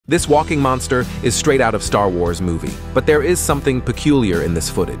This walking monster is straight out of Star Wars movie, but there is something peculiar in this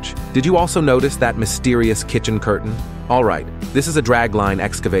footage. Did you also notice that mysterious kitchen curtain? Alright, this is a Dragline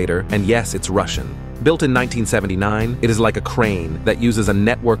excavator, and yes, it's Russian. Built in 1979, it is like a crane that uses a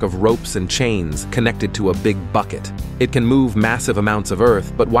network of ropes and chains connected to a big bucket. It can move massive amounts of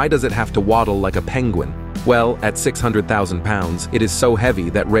earth, but why does it have to waddle like a penguin? Well, at 600,000 pounds, it is so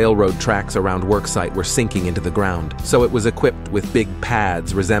heavy that railroad tracks around worksite were sinking into the ground, so it was equipped with big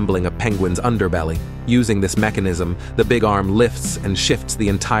pads resembling a penguin's underbelly. Using this mechanism, the big arm lifts and shifts the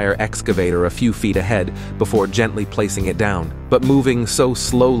entire excavator a few feet ahead before gently placing it down. But moving so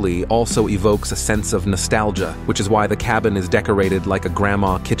slowly also evokes a sense of nostalgia, which is why the cabin is decorated like a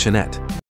grandma kitchenette.